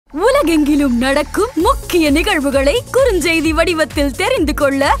உலகெங்கிலும் நடக்கும் முக்கிய நிகழ்வுகளை குறுஞ்செய்தி வடிவத்தில் தெரிந்து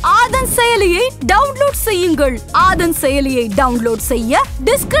கொள்ள ஆதன் செயலியை டவுன்லோட் செய்யுங்கள். ஆதன் செயலியை டவுன்லோட் செய்ய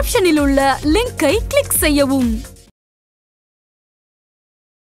டிஸ்கிரிப்ஷனில் உள்ள லிங்கை கிளிக் செய்யவும்.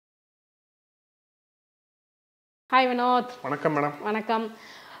 ஹாய் வினோத். வணக்கம் மேடம். வணக்கம்.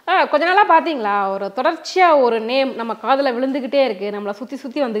 கொஞ்ச நாளா பாத்தீங்களா, ஒரு தொடர்ச்சியா ஒரு நேம் நம்ம காதுல விழுந்துகிட்டே இருக்கு, நம்மள சுத்தி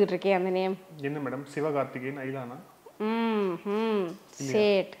சுத்தி வந்துகிட்டு இருக்கே அந்த நேம். என்ன madam? Sivakarthikeyan ஐலானா?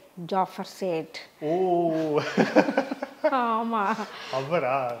 Chat, Jaffer chat. ஓ ஆமா,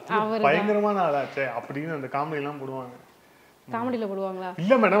 அவரா? பயங்கரமான ஆளாச்சே அப்படின்னு அந்த காமெடி எல்லாம் போடுவாங்க. காமெடியில போடுவாங்களா?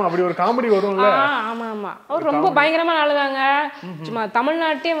 இல்ல மேடம், அப்படி ஒரு காமெடி வரும்ல. ஆமா ஆமா, அவர் ரொம்ப பயங்கரமான ஆளுதாங்க. சும்மா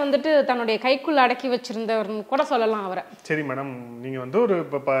தமிழ்நாட்டே வந்துட்டு தன்னுடைய கைக்குள்ள அடக்கி வச்சிருந்தவர்னு கூட சொல்லலாம் அவரை. சரி மேடம், நீங்க வந்து ஒரு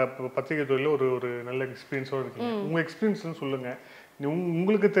பத்திரிகை துறையில ஒரு நல்ல எக்ஸ்பீரியன்ஸோட இருக்கீங்க. உங்க எக்ஸ்பீரியன்ஸ் சொல்லுங்க.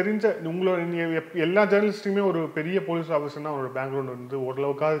 உங்களுக்கு தெரிஞ்ச உங்களோட எல்லா ஜேர்னலிஸ்ட்டுமே ஒரு பெரிய போலீஸ் ஆஃபீஸர்னா அவரோட பேக்ரவுண்ட் வந்து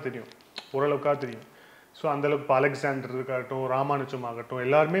ஓரளவுக்காவது தெரியும். ஸோ அந்தளவுக்கு இப்போ அலெக்சாண்டர் இருக்கட்டும், ராமானுஜம் ஆகட்டும்,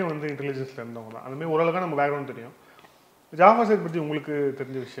 எல்லாருமே வந்து இன்டெலிஜென்ஸ்ல இருந்தவங்க தான். அதுமாதிரி ஓரளவுக்காக நம்ம பேக்ரவுண்ட் தெரியும். ஜாஃபர் சேட் பற்றி உங்களுக்கு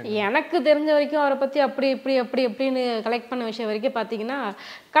தெரிஞ்ச விஷயம்? எனக்கு தெரிஞ்ச வரைக்கும் அவரை பற்றி எப்படின்னு கலெக்ட் பண்ண விஷயம் வரைக்கும் பார்த்தீங்கன்னா,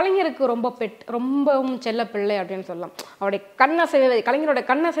 கலைஞருக்கு ரொம்பவும் செல்ல பிள்ளை அப்படின்னு சொல்லலாம். அவருடைய கலைஞரோட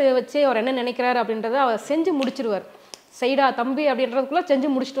கண்ணை செய்ய வச்சு அவர் என்ன நினைக்கிறாரு அப்படின்றத அவர் செஞ்சு முடிச்சிருவார். செய்டா தம்பி அப்படின்றதுக்குள்ள செஞ்சு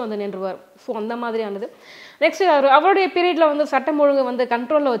முடிச்சுட்டு வந்து நின்றுவார். ஸோ அந்த மாதிரியானது. நெக்ஸ்ட் அவருடைய பீரியட்ல வந்து சட்டம் ஒழுங்கு வந்து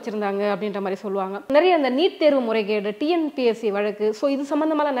கண்ட்ரோல்ல வச்சிருந்தாங்க அப்படின்ற மாதிரி சொல்லுவாங்க. நிறைய அந்த நீட் தேர்வு முறைகேடு, டிஎன்பிஎஸ்சி வழக்கு, ஸோ இது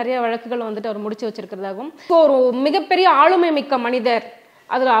சம்பந்தமான நிறைய வழக்குகள் வந்துட்டு அவர் முடிச்சு வச்சிருக்கிறதாகவும், ஸோ ஒரு மிகப்பெரிய ஆளுமை மிக்க மனிதர்.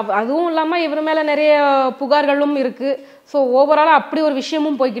 அதுவும் இல்லாமல் இவர் மேலே நிறைய புகார்களும் இருக்குது. ஸோ ஓவராலாக அப்படி ஒரு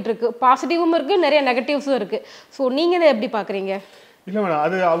விஷயமும் போய்கிட்டு இருக்கு. பாசிட்டிவும் இருக்குது, நிறைய நெகட்டிவ்ஸும் இருக்குது. ஸோ நீங்கள் இதை எப்படி பார்க்குறீங்க? இல்லை மேடம்,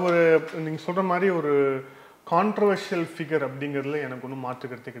 அது அவர் நீங்கள் சொல்கிற மாதிரி ஒரு கான்ட்ரவர்ஷியல் ஃபிகர் அப்படிங்கிறதுல எனக்கு ஒன்றும்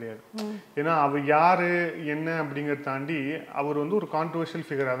மாற்றுக்கிறதே கிடையாது. ஏன்னா அவர் யார் என்ன அப்படிங்கிறத தாண்டி அவர் வந்து ஒரு கான்ட்ரவர்ஷியல்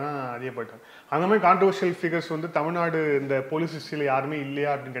ஃபிகராக தான் அறியப்பட்டார். அந்த மாதிரி கான்ட்ரவர்ஷியல் ஃபிகர்ஸ் வந்து தமிழ்நாடு இந்த போலீஸ் ஹிஸ்ட்ரியில் யாருமே இல்லையா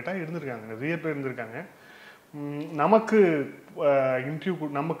அப்படின்னு கேட்டால் இருந்திருக்காங்க, நிறைய பேர் இருந்திருக்காங்க. நமக்கு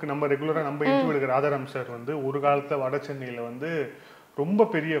நம்ம ரெகுலராக நம்ம இன்டர்வியூ எடுக்கிற ஆதாரம் சார் வந்து ஒரு காலத்தில் வட சென்னையில் வந்து ரொம்ப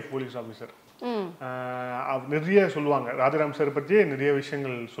பெரிய போலீஸ் ஆஃபீஸர். நிறைய சொல்லுவாங்க, ராஜாராம் சார் பற்றியே நிறைய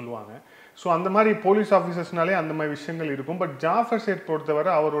விஷயங்கள் சொல்லுவாங்க. ஸோ அந்த மாதிரி போலீஸ் ஆஃபீஸர்ஸ்னாலே அந்த மாதிரி விஷயங்கள் இருக்கும். பட் ஜாஃபர் சேட்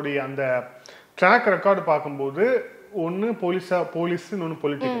பொறுத்தவரை அவருடைய அந்த ட்ராக் ரெக்கார்டு பார்க்கும்போது ஒன்று போலீஸ், இன்னொன்று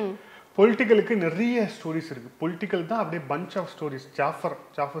பொலிட்டிக்கலுக்கு நிறைய ஸ்டோரிஸ் இருக்குது. பொலிட்டிக்கல் தான் அப்படியே பஞ்ச் ஆஃப் ஸ்டோரிஸ்.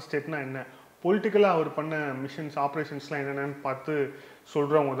 ஜாஃபர் சேட்னா என்ன, பொலிட்டிக்கலாக அவர் பண்ண மிஷன்ஸ், ஆப்ரேஷன்ஸ்லாம் என்னென்னு பார்த்து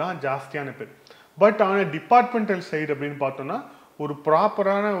சொல்கிறவங்க தான் ஜாஸ்தியான பேர். பட் ஆனால் டிபார்ட்மெண்டல் சைடு அப்படின்னு பார்த்தோன்னா ஒரு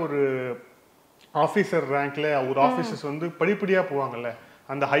ப்ராப்பரான ஒரு ஆஃபீஸர் ரேங்க்ல ஒரு ஆஃபீஸர்ஸ் வந்து படிப்படியாக போவாங்கல்ல,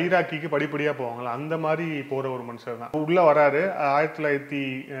 அந்த ஹைராக்கிக்கு படிப்படியாக போவாங்கல்ல, அந்த மாதிரி போகிற ஒரு மனுஷர் தான். உள்ள வராரு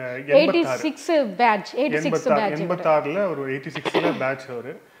 1986 ஒரு 86 பேட்ச்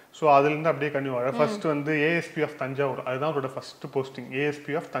அவரு. ஸோ அதுலேருந்து அப்படியே கன்யூ வர ஃபர்ஸ்ட் வந்து ஏஎஸ்பி ஆஃப் தஞ்சாவூர், அதுதான் அவரோட first posting.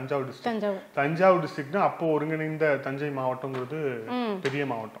 ASP of Thanjavur டிஸ்ட்ரிக்ட்னா அப்போ ஒருங்கிணைந்த தஞ்சை மாவட்டங்கிறது பெரிய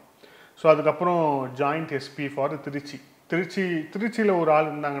மாவட்டம். ஸோ அதுக்கப்புறம் ஜாயிண்ட் எஸ்பி ஃபார் திருச்சியில் ஒரு ஆள்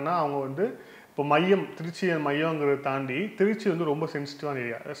இருந்தாங்கன்னா அவங்க வந்து இப்போ திருச்சி மையங்கிறத தாண்டி திருச்சி வந்து ரொம்ப சென்சிட்டிவான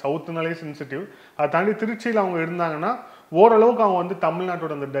ஏரியா, சவுத்துனாலே சென்சிட்டிவ். அதை தாண்டி திருச்சியில் அவங்க இருந்தாங்கன்னா ஓரளவுக்கு அவங்க வந்து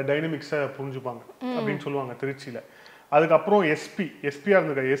தமிழ்நாட்டோட அந்த டைனமிக்ஸை புரிஞ்சுப்பாங்க அப்படின்னு சொல்லுவாங்க திருச்சியில். அதுக்கப்புறம் எஸ்பியா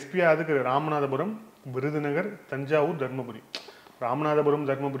இருந்திருக்காரு. எஸ்பியா அதுக்கு ராமநாதபுரம், விருதுநகர், தஞ்சாவூர், தர்மபுரி. ராமநாதபுரம்,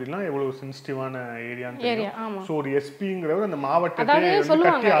 தர்மபுரிலாம் எவ்வளவு சென்சிட்டிவான ஏரியான்னு தெரியும். ஸோ ஒரு எஸ்பிங்கிறவர் அந்த மாவட்டத்தை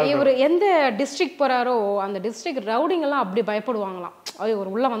சொல்லுவாங்க, இவர் எந்த டிஸ்ட்ரிக்ட் போறாரோ அந்த டிஸ்ட்ரிக்ட் ரவுடிங் எல்லாம் அப்படி பயப்படுவாங்களாம். ஒரு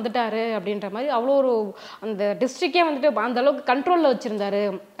உள்ள வந்துட்டாரு அப்படின்ற மாதிரி, அவ்வளோ ஒரு அந்த டிஸ்ட்ரிக்டே வந்துட்டு அந்த அளவுக்கு கண்ட்ரோல்ல வச்சிருந்தாரு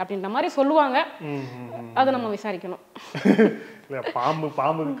அப்படின்ற மாதிரி சொல்லுவாங்க. அதை நம்ம விசாரிக்கணும். இல்லை, பாம்புக்கு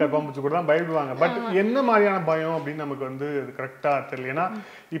கற்பாம்பூச்சி கூட தான் பயப்படுவாங்க. பட் என்ன மாதிரியான பயம் அப்படின்னு நமக்கு வந்து அது கரெக்டா தெரியல. ஏன்னா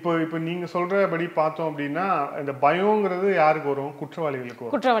இப்போ நீங்க சொல்றபடி பார்த்தோம் அப்படின்னா இந்த பயங்கிறது யாருக்கு வரும்? குற்றவாளிகளுக்கு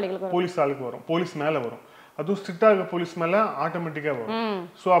வரும், போலீஸ் ஆளுக்கு வரும், போலீஸ் மேல வரும். அதுவும் ஸ்ட்ரிக்டா இருக்க போலீஸ் மேல ஆட்டோமேட்டிக்கா வரும்.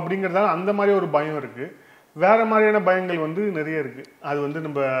 ஸோ அப்படிங்கிறதால அந்த மாதிரி ஒரு பயம் இருக்கு. வேற மாதிரியான பயங்கள் வந்து நிறைய இருக்கு. அது வந்து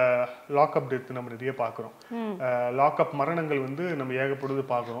நம்ம லாக்அப் டெத் நம்ம நிறைய பாக்குறோம். லாக்அப் மரணங்கள் வந்து நம்ம ஏகப்படுவது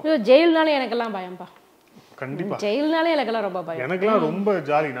பாக்குறோம். ஜெயில்னால எனக்கெல்லாம் பயம்பா. கண்டிப்பா ஜெயில்னாலே எனக்கெல்லாம் ரொம்ப பயம். எனக்கெல்லாம் ரொம்ப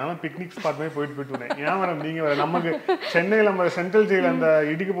ஜாலி. நானும் பிக்னிக் ஸ்பாட் மாதிரி போயிட்டு வந்தேன். ஏன் மேடம் நீங்க நமக்கு சென்னையில நம்ம சென்ட்ரல் ஜெயில் அந்த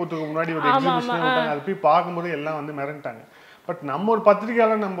இடிக்க போறதுக்கு முன்னாடி ஒரு எக்ஸிபிஷன் விட்டாங்க, அது போய் பார்க்கும்போது எல்லாம் வந்து மிரண்டாங்க. பட் நம்ம ஒரு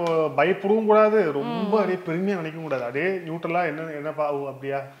பத்திரிகையாளர் நம்ம பயப்படவும் கூடாது, ரொம்ப அப்படியே பெருமையா நினைக்கவும் கூடாது. அதே நியூட்ரலா என்ன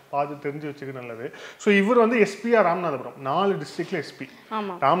அப்படியா பார்த்து தெரிஞ்சு வச்சுக்க நல்லது. ஸோ இவர் வந்து எஸ்பியா ராமநாதபுரம், 4 டிஸ்ட்ரிக்ட்ல எஸ்பி.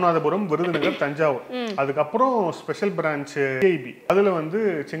 ராமநாதபுரம், விருதுநகர், தஞ்சாவூர், அதுக்கப்புறம் ஸ்பெஷல் பிரான்ச் ஐபி, அதுல வந்து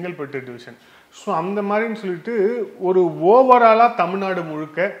செங்கல்பட்டு டிவிஷன். ஸோ அந்த மாதிரின்னு சொல்லிட்டு ஒரு ஓவராலா தமிழ்நாடு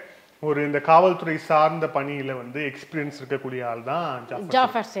முழுக்க ஒரு இந்த காவல்துறை சார்ந்த பணியில வந்து எக்ஸ்பீரியன்ஸ் இருக்கக்கூடிய ஆள் தான்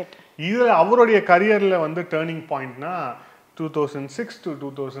ஜாஃபர் சேட். இது அவருடைய கரியர்ல வந்து டேர்னிங் பாயிண்ட்னா 2006 to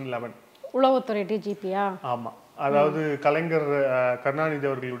 2011 உளவுத்துறை டிஜிபியா? ஆமா, அதாவது கலைஞர் கருணாநிதி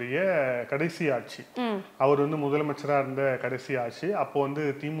அவர்களுடைய கடைசி ஆட்சி, அவர் வந்து முதலமைச்சரா இருந்த கடைசி ஆட்சி. அப்போ வந்து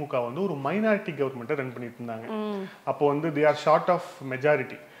திமுக வந்து ஒரு மைனாரிட்டி கவர்மெண்ட்டை ரன் பண்ணிட்டு இருந்தாங்க. அப்போ வந்து they are short of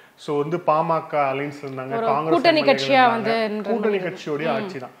majority. So வந்து பாமக அலைன்ஸ்ல இருந்தாங்க, காங்கிரஸ் கூட்டணி கட்சியோடைய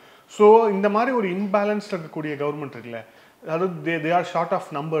ஆட்சி தான். ஸோ இந்த மாதிரி ஒரு இன்பேலன்ஸ் இருக்கக்கூடிய கவர்மெண்ட் இருக்குல்ல, அதாவது they are short of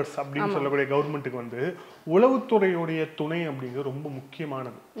numbers அப்படின்னு சொல்லக்கூடிய கவர்மெண்ட்டுக்கு வந்து உளவுத்துறையுடைய துணை அப்படிங்கிறது ரொம்ப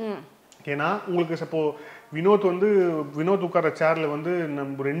முக்கியமானது. ஏன்னா உங்களுக்கு இப்போ வினோத் உட்கார சேர்ல வந்து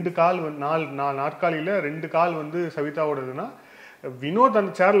நம்ம 2 கால் நாலு நாற்காலியில 2 கால் வந்து சவிதாவோடதுன்னா, வினோத்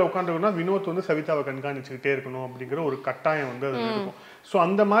அந்த சேர்ல உட்காந்துருக்குன்னா வினோத் வந்து சவிதாவை கண்காணிச்சுக்கிட்டே இருக்கணும் அப்படிங்கிற ஒரு கட்டாயம் வந்து அது இருக்கும். ஸோ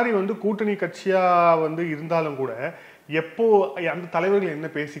அந்த மாதிரி வந்து கூட்டணி கட்சியா வந்து இருந்தாலும் கூட எப்போ அந்த தலைவர்கள் என்ன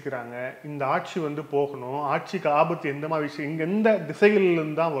பேசிக்கிறாங்க, இந்த ஆட்சி வந்து போகணும், ஆட்சிக்கு ஆபத்து எந்த மாதிரி விஷயம், இங்க எந்த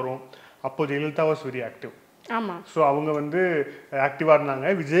திசைகளிலிருந்து தான் வரும், அப்போ Jayalalithaa was very active. So அவங்க வந்து ஆக்டிவா இருந்தாங்க.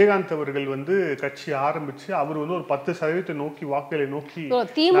 விஜயகாந்த் அவர்கள் வந்து கட்சி ஆரம்பிச்சு அவர் வந்து ஒரு 10% நோக்கி வாக்குகளை நோக்கி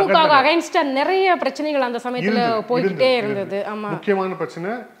திமுக அகைன்ஸ்டா நிறைய பிரச்சனைகள் அந்த சமயத்துல போயிட்டே இருந்தது. முக்கியமான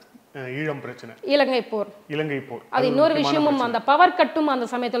பிரச்சனை ஈழம் பிரச்சனை, இலங்கை போர். அது இன்னொரு விஷயமும் அந்த பவர் கட்டும் அந்த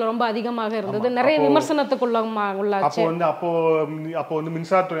சமயத்துல ரொம்ப அதிகமாக இருந்தது, நிறைய விமர்சனத்துக்குள்ளாச்சு. அப்போ வந்து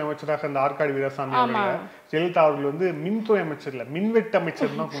மின்சாரத்துறை அமைச்சராக அந்த ஆற்காடு வீராசாமி ஜெயலலிதா அவர்கள் வந்து மின்துறை அமைச்சர் இல்ல மின்வெட்டு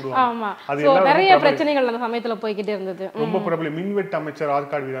அமைச்சர் தான் கூடுவாங்க. அது நிறைய பிரச்சனைகள் அந்த சமயத்துல போய்கிட்டே இருந்தது. ரொம்ப பிரபலம் மின்வெட்டு அமைச்சர்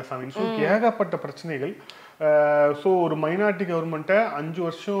ஆற்காடு வீராசாமி. ஸோ ஏகப்பட்ட பிரச்சனைகள். ஸோ ஒரு மைனாரிட்டி கவர்மெண்ட்டை 5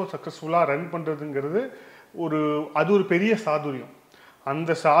 வருஷம் சக்சஸ்ஃபுல்லா ரன் பண்றதுங்கிறது அது ஒரு பெரிய சாதுரியம்.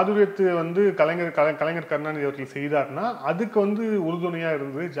 அந்த சாதுரியத்தை வந்து கலைஞர் கருணாநிதி அவர்கள் செய்தார்னா அதுக்கு வந்து உறுதுணையா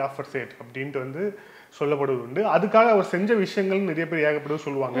இருந்தது ஜாஃபர் சேட் அப்படின்ட்டு வந்து சொல்லப்படுவது உண்டு. அதுக்காக அவர் செஞ்ச விஷயங்கள் நிறைய பேர் ஏகப்பட்டது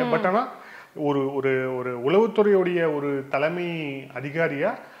சொல்லுவாங்க. பட் ஆனா ஒரு ஒரு ஒரு உளவுத்துறையுடைய ஒரு தலைமை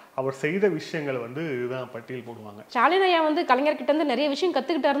அதிகாரியா அவர் செய்த விஷயங்களை வந்து இதுதான் பட்டியல் போடுவாங்க. ஸ்டாலின் ஐயா வந்து கலைஞர்கிட்ட இருந்து நிறைய விஷயம்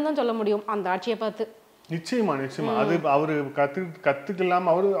கத்துக்கிட்டாருன்னு தான் சொல்ல முடியும் அந்த ஆட்சியை பார்த்து. நிச்சயமா. அது அவரு கத்துக்கலாம்.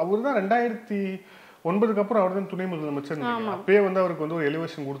 அவரு தான் 2009 அப்புறம் அவர் தான் துணை முதலமைச்சர். அப்பயே வந்து அவருக்கு வந்து ஒரு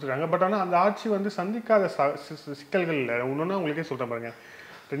எலிவேஷன் கொடுத்துட்டாங்க. பட் ஆனா அந்த ஆட்சி வந்து சந்திக்காத சிக்கல்கள் இல்லை. ஒன்னொன்னா உங்களுக்கே சொல்றேன் பாருங்க,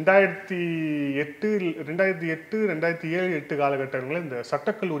 2008 2007 காலகட்டங்களில் இந்த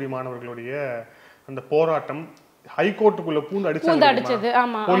சட்டக்கல்லூரி மாணவர்களுடைய அந்த போராட்டம் ஹைகோர்ட்டுக்குள்ள பூண்டு அடிச்சது,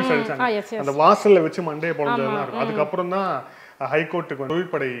 போலீஸ் அடிச்சாங்க, அந்த வாசல்ல வச்சு மண்டையை போடுறதுலாம் இருக்கும். அதுக்கப்புறம் தான் ஹைகோர்ட்டுக்கு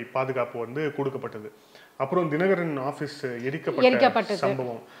தொழிற்படை பாதுகாப்பு வந்து கொடுக்கப்பட்டது. அப்புறம் தினகரன் ஆபீஸ் எரிக்கப்பட்ட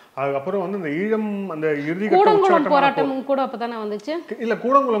சம்பவம். அதுக்கப்புறம் வந்து இந்த ஈழம் அந்த இறுதிக்கட்ட போராட்டம் கூட அப்பதானே வந்துச்சு. இல்ல,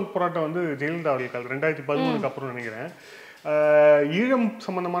 கூடங்குளம் போராட்டம் வந்து ஜெயலலிதா அவர்கள் 2013 அப்புறம் நினைக்கிறேன். ஈழம்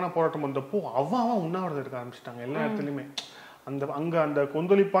சம்பந்தமான போராட்டம் வந்தப்போ அவன் உண்ணாவிரதம் இருக்க ஆரம்பிச்சிட்டாங்க எல்லா இடத்துலயுமே. அங்க அந்த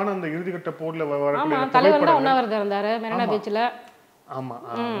கொந்தளிப்பான அந்த இறுதிக்கட்ட போர்ல உண்ணாவிரதம் இருந்தாரு மெரினா பீச்ல. ஆமா,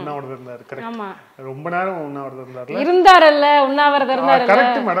 உண்ணாவிரதம் இருந்தாரு. கரெக்ட். ரொம்ப நேரம் உண்ணாவிரதம் இருந்தாருல்ல. உண்ணாவிரதம் இருந்தாரு.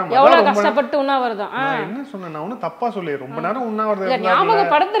 Correct madam. எவ்வளவு கஷ்டப்பட்டு உண்ணாவிரதம். என்ன சொன்னேன் நான், ஒன்னும் தப்பா சொல்லி ரொம்ப நேரம் உண்ணாவிரதம்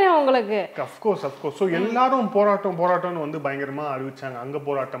ஞாபகப்படுத்துறேன் உங்களுக்கு. அஃப்கோர்ஸ். சோ எல்லாரும் போராட்டம்னு வந்து பயங்கரமா அறிவிச்சாங்க. அங்க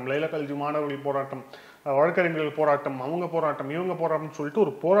போராட்டம், லைலா கல்ஜி மாணவர்கள் போராட்டம், வழக்கறிஞர்கள் போராட்டம், அவங்க போராட்டம், இவங்க போராட்டம்னு சொல்லிட்டு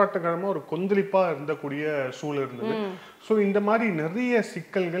ஒரு போராட்டகரமா ஒரு கொந்தளிப்பா இருந்தக்கூடிய சூழல் இருந்தது. ஸோ இந்த மாதிரி நிறைய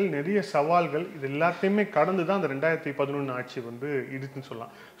சிக்கல்கள், நிறைய சவால்கள், இது எல்லாத்தையுமே கடந்து தான் அந்த 2011 ஆட்சி வந்து இருக்குன்னு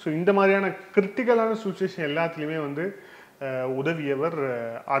சொல்லலாம். ஸோ இந்த மாதிரியான கிரிட்டிக்கலான சுச்சுவேஷன் எல்லாத்துலேயுமே வந்து உதவியவர்,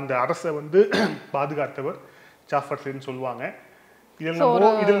 அந்த அரசை வந்து பாதுகாத்தவர் ஜாஃபர் சேட்னு சொல்லுவாங்க.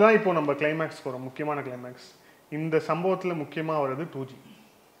 இதில் தான் இப்போ நம்ம கிளைமேக்ஸ் போகிறோம். முக்கியமான கிளைமேக்ஸ் இந்த சம்பவத்தில் முக்கியமாக வருது 2G.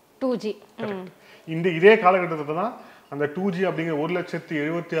 இதே காலகட்டத்தில் தான் அந்த 2G அப்படிங்கிற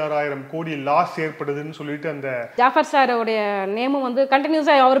 1,76,000 கோடி லாஸ் ஏற்படுதுன்னு சொல்லிட்டு அந்த ஜாஃபர் சாரோடைய நேமும் வந்து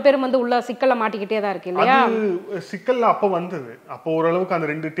கண்டினியூஸா அவர் பேரும் வந்து உள்ள சிக்கல்ல மாட்டிக்கிட்டே தான் இருக்கு இல்லையா? சிக்கல்ல அப்போ வந்தது. அப்போ ஓரளவுக்கு அந்த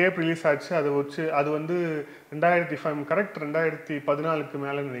 2 டேப் ரிலீஸ் ஆச்சு. அதை வச்சு அது வந்து 2014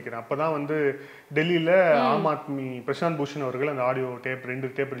 மேல நினைக்கிறேன். அப்பதான் வந்து டெல்லியில ஆம் ஆத்மி பிரசாந்த் பூஷன் அவர்கள் அந்த ஆடியோ டேப் 2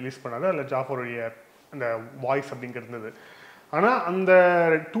 டேப் ரிலீஸ் பண்ணாரு. அதுல ஜாஃபருடைய அந்த வாய்ஸ் அப்படிங்கிறது. ஆனா அந்த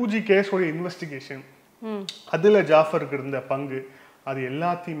 2G கேஸோட இன்வெஸ்டிகேஷன், அதுல ஜாஃபருக்கு இருந்த பங்கு, அது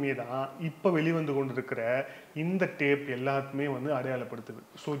எல்லாத்தையுமே தான் இப்ப வெளிவந்து கொண்டிருக்கிற இந்த டேப் எல்லாத்துமே வந்து அடையாளப்படுத்துது.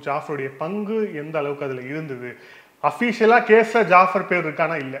 ஸோ ஜாஃபருடைய பங்கு எந்த அளவுக்கு அதுல இருந்தது. அபிஷியலா கேஸ்ல ஜாஃபர் பேர்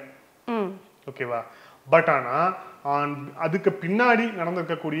இருக்கானா இல்ல, ஓகேவா? பட் ஆனா அதுக்கு பின்னாடி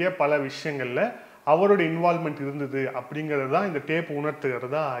நடந்திருக்கக்கூடிய பல விஷயங்கள்ல அவரோட இன்வால்மெண்ட் இருந்தது அப்படிங்கிறது தான் இந்த டேப்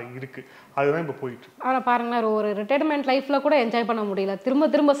உணர்த்துகிறதா இருக்கு. அதுதான் இப்ப போயிட்டு. ஆனா பாருங்களேன், ஒரு ரிட்டையர்மெண்ட் லைஃப்ல கூட என்ஜாய் பண்ண முடியல.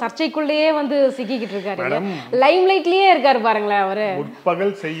 திரும்ப சர்ச்சைக்குள்ளேயே வந்து சிக்கிக்கிட்டு இருக்காரு. லைம் லைட்லயே இருக்காரு பாருங்களேன் அவரு.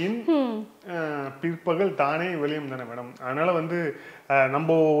 முற்பகல் செய்யும் பிற்பகல் தானே விளையும் தானே மேடம். அதனால வந்து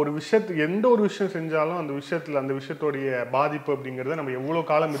நம்ம ஒரு விஷயத்துக்கு எந்த ஒரு விஷயம் செஞ்சாலும் அந்த விஷயத்தோடைய பாதிப்பு அப்படிங்கறத நம்ம எவ்வளவு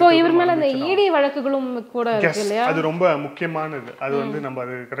காலம் இவர் மேல அந்த ஈடி வழக்குகளும் கூட இருக்கு இல்லையா? அது ரொம்ப முக்கியமானது. அது வந்து நம்ம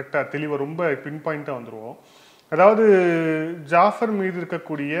அது கரெக்டா தெளிவா ரொம்ப பின் பாயிண்டா வந்துருவோம். அதாவது ஜாஃபர் மீது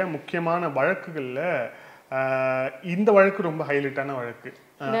இருக்கக்கூடிய முக்கியமான வழக்குகள்ல இந்த வழக்கு ரொம்ப ஹைலைட்டான வழக்கு.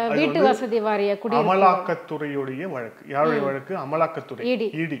 வீட்டு வசதி வாரிய அமலாக்கத்துறையுடைய வழக்கு. யாருடைய வழக்கு? அமலாக்கத்துறை,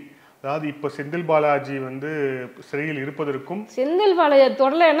 இடி. அதாவது இப்ப செந்தில் பாலாஜி வந்து சிறையில் இருப்பதற்கும், செந்தில் பாலாஜி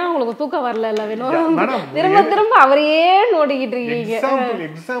தொடலைன்னா உங்களுக்கு தூக்கம் வரல திரும்ப திரும்ப அவரையே நோடிக்கிட்டு இருக்கீங்க.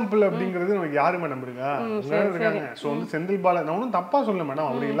 எக்ஸாம்பிள் அப்படிங்கிறது நமக்கு யாருமே நம்புறீங்க இருக்காங்க. சோ வந்து செந்தில் பாலாஜி நான் ஒன்னும் தப்பா சொல்ல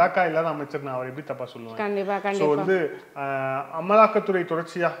மேடம், அவர் இலாக்கா இல்லாத அமைச்சர், நான் அவர் எப்படி தப்பா சொல்லுவேன்? கண்டிப்பா. சோ வந்து அமலாக்கத்துறை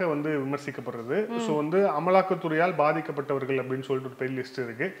தொடர்ச்சியாக வந்து விமர்சிக்கப்படுறது. சோ வந்து அமலாக்கத்துறையால் பாதிக்கப்பட்டவர்கள் அப்படின்னு சொல்லிட்டு ஒரு பெரிய லிஸ்ட்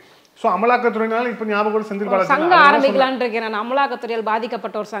இருக்கு. சோ அமலாக்கத்துறையினால இப்ப ஞாபகம் செந்தில் பாலாஜி சங்கம் ஆரம்பிக்கலாம்னு இருக்கேன் நான். அமலாக்கத்துறையால்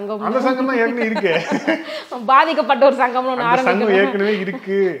பாதிக்கப்பட்ட ஒரு சங்கம், அந்த சங்கம் தான் ஏற்கனவே இருக்கு. பாதிக்கப்பட்ட ஒரு சங்கம் ஏற்கனவே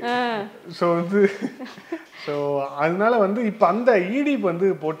இருக்கு. சோ வந்து அதனால வந்து இப்ப அந்த இடி வந்து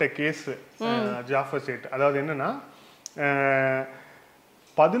போட்ட கேஸ் ஜாஃபர் சேட், அதாவது என்னன்னா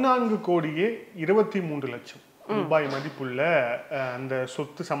 14,23,00,000 ரூபாய் மதிப்புள்ள அந்த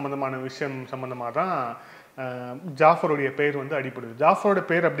சொத்து சம்பந்தமான விஷயம் சம்பந்தமா தான் ஜாஃபருடைய பெயர் வந்து அடிப்படுது. ஜாஃபரோட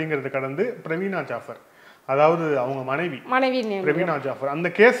பெயர் அப்படிங்கறது கடந்து பிரவீனா ஜாஃபர், அதாவது அவங்க மனைவி பிரவீனா ஜாஃபர். அந்த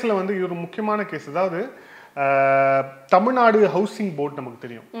கேஸ்ல வந்து இது ஒரு முக்கியமான கேஸ். அதாவது தமிழ்நாடு ஹவுசிங் போர்டு நமக்கு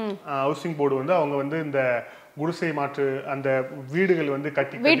தெரியும். ஹவுசிங் போர்டு வந்து அவங்க வந்து இந்த குடிசை மாற்று அந்த வீடுகள் வந்து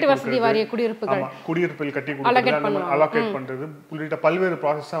குடியிருப்பில் கட்டி அலோகேட் பண்றது உள்ளிட்ட பல்வேறு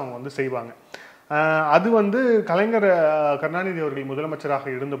ப்ராசஸ் அவங்க வந்து செய்வாங்க. அது வந்து கலைஞர் கருணாநிதி அவர்கள் முதலமைச்சராக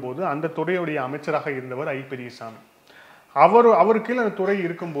இருந்தபோது அந்த துறையுடைய அமைச்சராக இருந்தவர் ஐ பெரியசாமி. அவர் கீழே அந்த துறை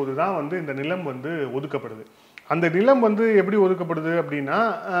இருக்கும்போது தான் வந்து இந்த நிலம் வந்து ஒதுக்கப்படுது. அந்த நிலம் வந்து எப்படி ஒதுக்கப்படுது அப்படின்னா,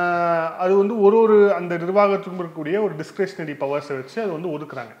 அது வந்து ஒரு அந்த நிர்வாகத்துக்கும் இருக்கக்கூடிய ஒரு டிஸ்கிரிஷனரி பவர்ஸை வச்சு அது வந்து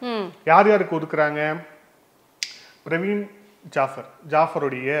ஒதுக்குறாங்க. யார் யாருக்கு ஒதுக்குறாங்க? பிரவீன்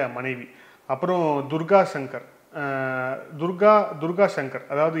ஜாஃபருடைய மனைவி, அப்புறம் துர்கா சங்கர்,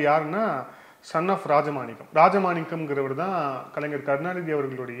 அதாவது யாருன்னா சன் ஆஃப் ராஜமாணிக்கம்ங்கிறவர் தான் கலைஞர் கருணாநிதி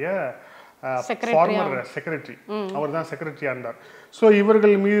அவர்களுடைய ஃபார்மர் செக்ரட்டரி. அவர் தான் செக்ரட்டரியா இருந்தார். ஸோ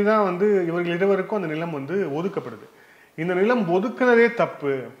இவர்கள் மீது தான் வந்து இவர்கள் இருவருக்கும் அந்த நிலம் வந்து ஒதுக்கப்படுது. இந்த நிலம் ஒதுக்குனதே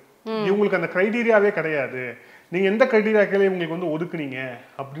தப்பு, இவங்களுக்கு அந்த கிரைடீரியாவே கிடையாது, நீங்க எந்த கிரைடீரியா கீழே இவங்களுக்கு வந்து ஒதுக்குனீங்க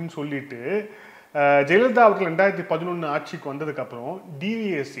அப்படின்னு சொல்லிட்டு ஜெயலலிதா அவர்கள் 2011 ஆட்சிக்கு வந்ததுக்கு அப்புறம்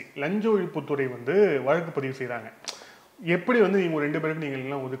டிவிஎஸ்சி லஞ்ச ஒழிப்புத்துறை வந்து வழக்கு பதிவு செய்யறாங்க. எப்படி வந்து நீங்க 2 பேருக்கு நீங்க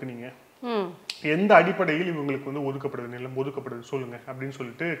எல்லாம் ஒதுக்குனீங்க, எந்த அடிப்படையில் இவங்களுக்கு வந்து ஒதுக்கப்படுது, நிலம் ஒதுக்கப்படுது சொல்லுங்க அப்படின்னு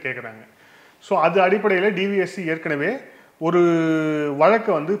சொல்லிட்டு கேட்குறாங்க. ஸோ அது அடிப்படையில் டிவிஎஸ்சி ஏற்கனவே ஒரு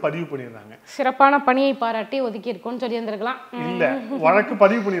வழக்கை வந்து பதிவு பண்ணிடுறாங்க. சிறப்பான பணியை பாராட்டி ஒதுக்கி இருக்கோம்னு சொல்லி இருந்திருக்கலாம். இல்ல, வழக்கு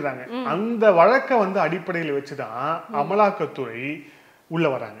பதிவு பண்ணிடுறாங்க. அந்த வழக்கை வந்து அடிப்படையில் வச்சுதான் அமலாக்கத்துறை உள்ள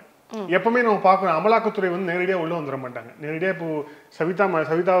வராங்க. எப்பவுமே நம்ம பார்க்கணும், அமலாக்கத்துறை வந்து நேரடியாக உள்ள வந்துட மாட்டாங்க. நேரடியாக இப்போ சவிதா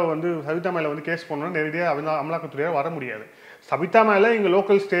மேல வந்து கேஸ் பண்ணோம்னா நேரடியாக அமலாக்கத்துறையாக வர முடியாது. சவிதா மேல எங்க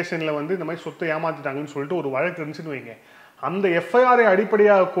லோக்கல் ஸ்டேஷன்ல வந்து இந்த மாதிரி சொத்தை ஏமாத்திட்டாங்கன்னு சொல்லிட்டு ஒரு வழக்கு இருந்துச்சுன்னு வைங்க, அந்த எஃப்ஐஆரை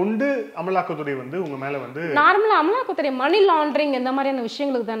அடிப்படையாக கொண்டு அமலாக்கத்துறை வந்து உங்க மேல வந்து நார்மலா அமலாக்கத்துறை மணி லாண்டரிங் இந்த மாதிரியான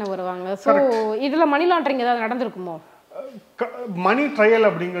விஷயங்களுக்கு தானே வருவாங்க. சோ இதுல மணி லாண்டரிங் ஏதாவது நடந்திருக்குமோ? மணி ட்ரையல்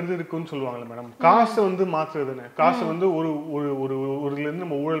அப்படிங்கிறது இருக்குன்னு சொல்லுவாங்கல்ல மேடம், காசு வந்து மாத்துறதுன்னு. காசு வந்து ஒருல இருந்து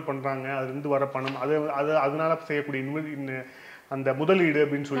நம்ம ஊழல் பண்றாங்க, அதுல இருந்து வர பணம், அதனால செய்யக்கூடிய அந்த முதலீடு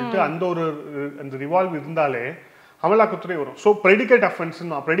அப்படின்னு சொல்லிட்டு அந்த ரிவால்வ் இருந்தாலே அமலாக்கத்துறை வரும். ஸோ ப்ரெடிகேட் அஃபென்ஸ்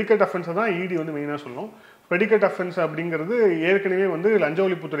தான் இடி வந்து மெயினா சொல்லும். ப்ரெடிகேட் அஃபென்ஸ் அப்படிங்கிறது ஏற்கனவே வந்து லஞ்ச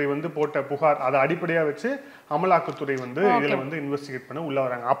ஒழிப்புத்துறை வந்து போட்ட புகார், அதை அடிப்படையா வச்சு அமலாக்கத்துறை வந்து இதுல வந்து இன்வெஸ்டிகேட் பண்ண உள்ள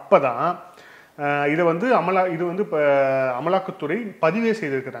வராங்க. அப்பதான் இது வந்து அமலாக்கத்துறை பதிவே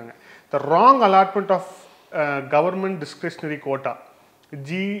செய்திருக்கிறாங்க. The wrong allotment of government discretionary quota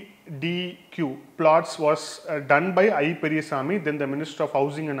GDQ plots was done by I Periyasamy, then the Minister of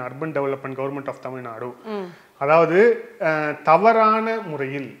Housing and Urban Development, Government of Tamil Nadu. அதாவது தவறான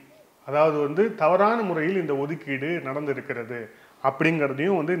முறையில் இந்த ஒதுக்கீடு நடந்திருக்கிறது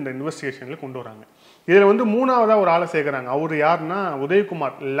அப்படிங்கிறதையும் வந்து இந்த இன்வெஸ்டிகேஷன்ல கொண்டு வராங்க. இதுல வந்து 3ஆவதா ஒரு ஆளை சேர்க்கிறாங்க. அவரு யாருன்னா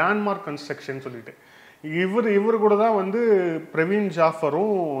உதயகுமார், லேண்ட்மார்க் கன்ஸ்ட்ரக்ஷன் சொல்லிட்டு. இவர் கூட தான் வந்து பிரவீன்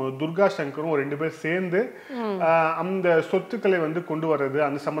ஜாஃபரும் துர்கா சங்கரும் 2 பேர் சேர்ந்து அந்த சொத்துக்களை வந்து கொண்டு வர்றது,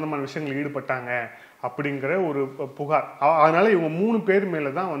 அந்த சம்பந்தமான விஷயங்கள் ஈடுபட்டாங்க அப்படிங்கிற ஒரு புகார். அதனால இவங்க 3 பேர்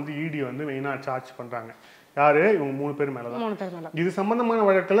மேலதான் வந்து இடி வந்து மெயினா சார்ஜ் பண்றாங்க. யாரு? இவங்க 3 பேர் மேலதான். இது சம்பந்தமான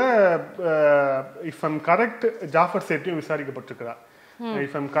வழக்குல if I'm correct Jaffer சேட்டையும் விசாரிக்கப்பட்டிருக்கிறார்.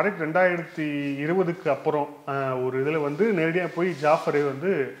 If I'm correct 2020க்கு அப்புறம் ஒரு இதுல வந்து நேரடியா போய் ஜாஃபரை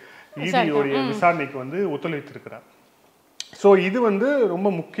வந்து இடியோடைய விசாரணைக்கு வந்து ஒத்துழைத்திருக்கிறார். ஸோ இது வந்து ரொம்ப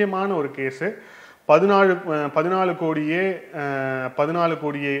முக்கியமான ஒரு கேஸு. 14 கோடியே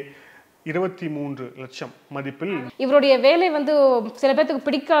 23 லட்சம் மதிப்பில். இவருடைய வேலை வந்து சில பேர்த்துக்கு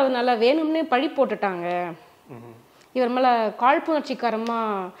பிடிக்காதனால வேணும்னே பழி போட்டுட்டாங்க, இவர் மேல காழ்ப்புணர்ச்சிகரமா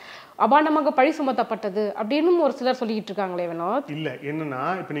அபாண்டமாக பழி சுமத்தப்பட்டது அப்படின்னு ஒரு சிலர் சொல்லிட்டு இருக்காங்களே வினோத். இல்ல என்னன்னா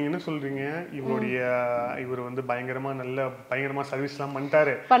இப்ப நீங்க என்ன சொல்றீங்க, இவர் வந்து பயங்கரமா சர்வீஸ் எல்லாம்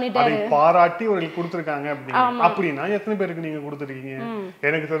பண்ணிட்டாரு, அதை பாராட்டி அவர்களுக்கு கொடுத்திருக்காங்க அப்படின்னா எத்தனை பேருக்கு நீங்க கொடுத்துருக்கீங்க?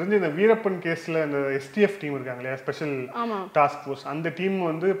 எனக்கு தெரிஞ்சு இந்த வீரப்பன் கேஸ்ல இந்த STF டீம் இருக்காங்க இல்லையா, ஸ்பெஷல் டாஸ்க் போர்ஸ், அந்த டீம்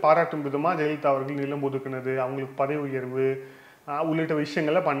வந்து பாராட்டும் விதமா ஜெயலலிதா அவர்கள் நிலம் ஒதுக்குனது, அவங்களுக்கு பதவி உயர்வு உள்ளிட்ட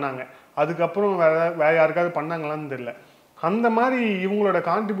விஷயங்கள்ல பண்ணாங்க. அதுக்கப்புறம் வேற யாருக்காவது பண்ணாங்களான்னு தெரியல. அந்த மாதிரி இவங்களோட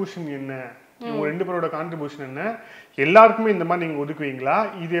கான்ட்ரிபியூஷன் என்ன, இவங்க 2 பேரோட கான்ட்ரிபியூஷன் என்ன, எல்லாருக்குமே இந்த மாதிரி நீங்க ஒதுக்குவீங்களா,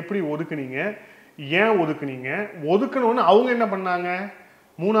 இது எப்படி ஒதுக்குனீங்க, ஏன் ஒதுக்குனீங்க, ஒதுக்கணும்னு அவங்க என்ன பண்ணாங்க,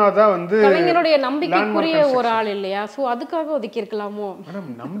 மூணாவதா வந்து கலைஞருடைய நம்பிக்கைக்குரிய ஒரு ஆள் இல்லையா, சோ அதுக்காக ஒதுக்கி இருக்கலாமோ? மேடம்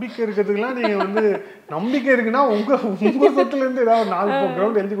நம்பிக்கை இருக்கிறதுக்குலாம் நீங்க வந்து நம்பிக்கை இருக்குன்னா உங்க சொத்துல இருந்து ஏதாவது 4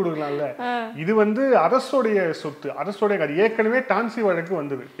 கிரவுண்ட் எழுதி கொடுக்கலாம்ல. இது வந்து அரசோடைய சொத்து, அரசோடைய காது. ஏற்கனவே டான்சி வழக்கு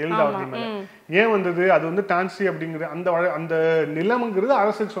வந்தது ஜெயலலிதா மேல. ஏன் வந்தது, அது வந்து டான்சி அப்படிங்கிற அந்த நிலம்ங்கிறது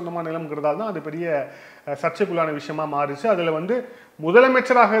அரசுக்கு சொந்தமான நிலம்ங்கிறதால தான் அது பெரிய சர்ச்சைக்குள்ளான விஷயமா மாறிச்சு. அதுல வந்து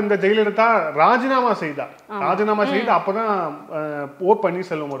முதலமைச்சராக இருந்த ஜெயலலிதா ராஜினாமா செய்தார். அப்பதான் ஓ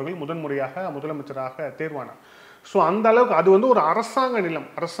பன்னீர்செல்வம் அவர்கள் முதன்முறையாக முதலமைச்சராக தேர்வானார். ஸோ அந்த அளவுக்கு அது வந்து ஒரு அரசாங்க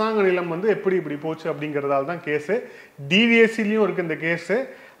நிலம் வந்து எப்படி இப்படி போச்சு அப்படிங்கிறதால தான் கேஸு. டிவிஎஸ்சிலையும் இருக்கு இந்த கேஸு.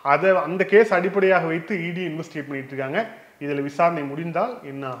 அந்த கேஸ் அடிப்படையாக வைத்து இடி இன்வெஸ்டிகேட் பண்ணிட்டு இருக்காங்க. இதுல விசாரணை முடிந்தால்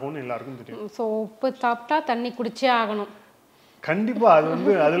என்ன ஆகும்னு எல்லாருக்கும் தெரியும். ஸோ உப்பு சாப்பிட்டா தண்ணி குடிச்சே ஆகணும் கண்டிப்பா. அது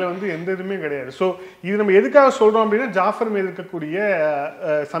வந்து அதுல வந்து எந்த இதுவுமே கிடையாது. ஸோ இது நம்ம எதுக்காக சொல்றோம் அப்படின்னா, ஜாஃபர் மீது இருக்கக்கூடிய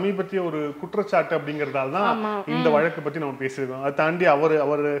சமீபத்திய ஒரு குற்றச்சாட்டு அப்படிங்கறதால தான் இந்த வழக்கு பத்தி நம்ம பேசியிருக்கோம். அதை தாண்டி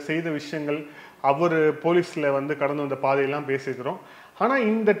அவர் செய்த விஷயங்கள், அவர் போலீஸ்ல வந்து கடந்து வந்த பாதையெல்லாம் பேசியிருக்கிறோம். ஆனா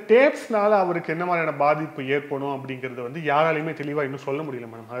இந்த டேப்ஸ்னால அவருக்கு என்ன மாதிரியான பாதிப்பு ஏற்படும் அப்படிங்கறது வந்து யாராலையுமே தெளிவா இன்னும் சொல்ல முடியல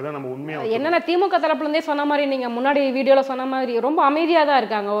மேடம். அதுதான் நம்ம உண்மையா என்னன்னா திமுக தரப்புல இருந்தே சொன்ன மாதிரி, நீங்க முன்னாடி வீடியோல சொன்ன மாதிரி ரொம்ப அமைதியா தான்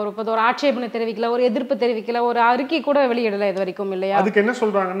இருக்காங்க. ஒரு ஆட்சேபனை தெரிவிக்கல, ஒரு எதிர்ப்பு தெரிவிக்கல, ஒரு அறிக்கை கூட வெளியிடல இது வரைக்கும் இல்லையா? அதுக்கு என்ன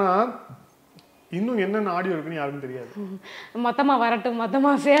சொல்றாங்கன்னா, இன்னும் என்னென்ன ஆடியோ இருக்குன்னு யாருக்கும் தெரியாது, மொத்தமா வரட்டும்,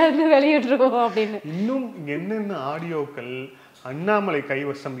 மொத்தமா சேர்ந்து வெளியிட்டிருக்கோம் அப்படின்னு. இன்னும் என்னென்ன ஆடியோக்கள் அண்ணாமலை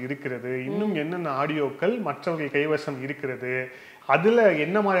கைவசம் இருக்கிறது, இன்னும் என்னென்ன ஆடியோக்கள் மற்றவர்கள் கைவசம் இருக்கிறது, அதுல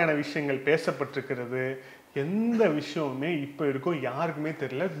என்ன மாதிரியான விஷயங்கள் பேசப்பட்டிருக்கிறது, எந்த விஷயமுமே இப்ப இருக்கும் யாருக்குமே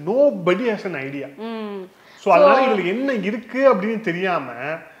தெரியல. Nobody has an idea. So அதனால இதுல என்ன இருக்கு அப்படின்னு தெரியாம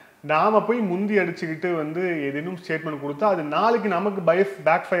நாம போய் முந்தி அடிச்சுக்கிட்டு வந்து ஏதேனும் ஸ்டேட்மெண்ட் கொடுத்தா அது நாளைக்கு நமக்கு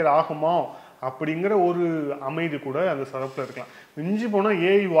பேக் ஃபயர் ஆகுமோ அப்படிங்கிற ஒரு அமைதி கூட அந்த சரப்புல இருக்கலாம். மிஞ்சி போனா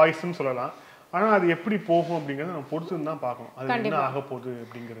ஏஐ வாய்ஸ்ன்னு சொல்லலாம். ஆனா அது எப்படி போகும் அப்படிங்கறத நம்ம பொறுத்து தான் பார்க்கணும். அது என்ன ஆக போகுது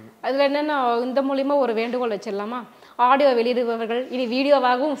அப்படிங்கிறது. அதுல என்னன்னா, இந்த மூலியமா ஒரு வேண்டுகோள் வச்சிடலாமா, ஆடியோ வெளியிடுபவர்கள் இனி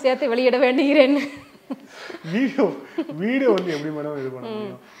வீடியோவாகவும் சேர்த்து வெளியிட வேண்டுகிறேன். வீடியோ வந்து எப்படி மேடம் இது பண்ண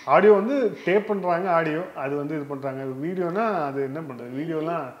முடியும்? ஆடியோ வந்து டேப் பண்றாங்க, ஆடியோ அது வந்து இது பண்றாங்க. வீடியோனா அது என்ன பண்றது?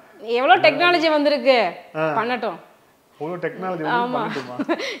 வீடியோலாம் எவ்வளவு டெக்னாலஜி வந்திருக்கு, பண்ணட்டும்.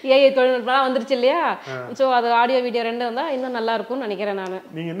 ஏஐ தொழில்நுட்பம் வந்துருச்சு இல்லையா? சோ அது ஆடியோ வீடியோ 2 வந்தா இன்னும் நல்லா இருக்கும்னு நினைக்கிறேன் நானு.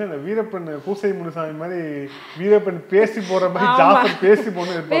 நீங்க என்ன வீரப்பன் பூசை முனுசாமி மாதிரி வீரப்பன் பேசி போற மாதிரி, ஜாஃபர் பேசி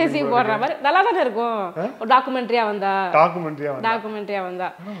போடுற மாதிரி நல்லா தானே இருக்கும். ஒரு டாக்குமெண்ட்ரியா வந்தா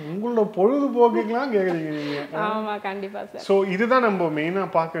உங்களோட பொழுதுபோக்குலாம் கேக்குறீங்க நீங்க. ஆமா கண்டிப்பா சார். சோ இதுதான் நம்ம மெயினா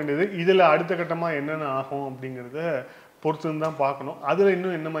பார்க்க வேண்டியது. இதுல அடுத்த கட்டமா என்னென்ன ஆகும் அப்படிங்கறத பொறுத்து தான் பார்க்கணும். அதுல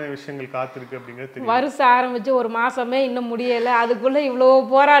இன்னும் என்ன மாதிரி விஷயங்கள் காத்திருக்கு அப்படிங்கிறது தெரியும். வருஷம் ஆரம்பிச்சு ஒரு மாசமே இன்னும் முடியல, அதுக்குள்ள இவ்வளவு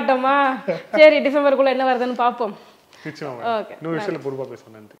போராட்டமா? சரி, டிசம்பருக்குள்ள என்ன வருதுன்னு பார்ப்போம். நிச்சயமா. இன்னொரு விஷயத்துல பொறுப்பா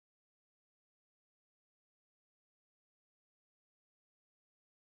பேசணும். நன்றி.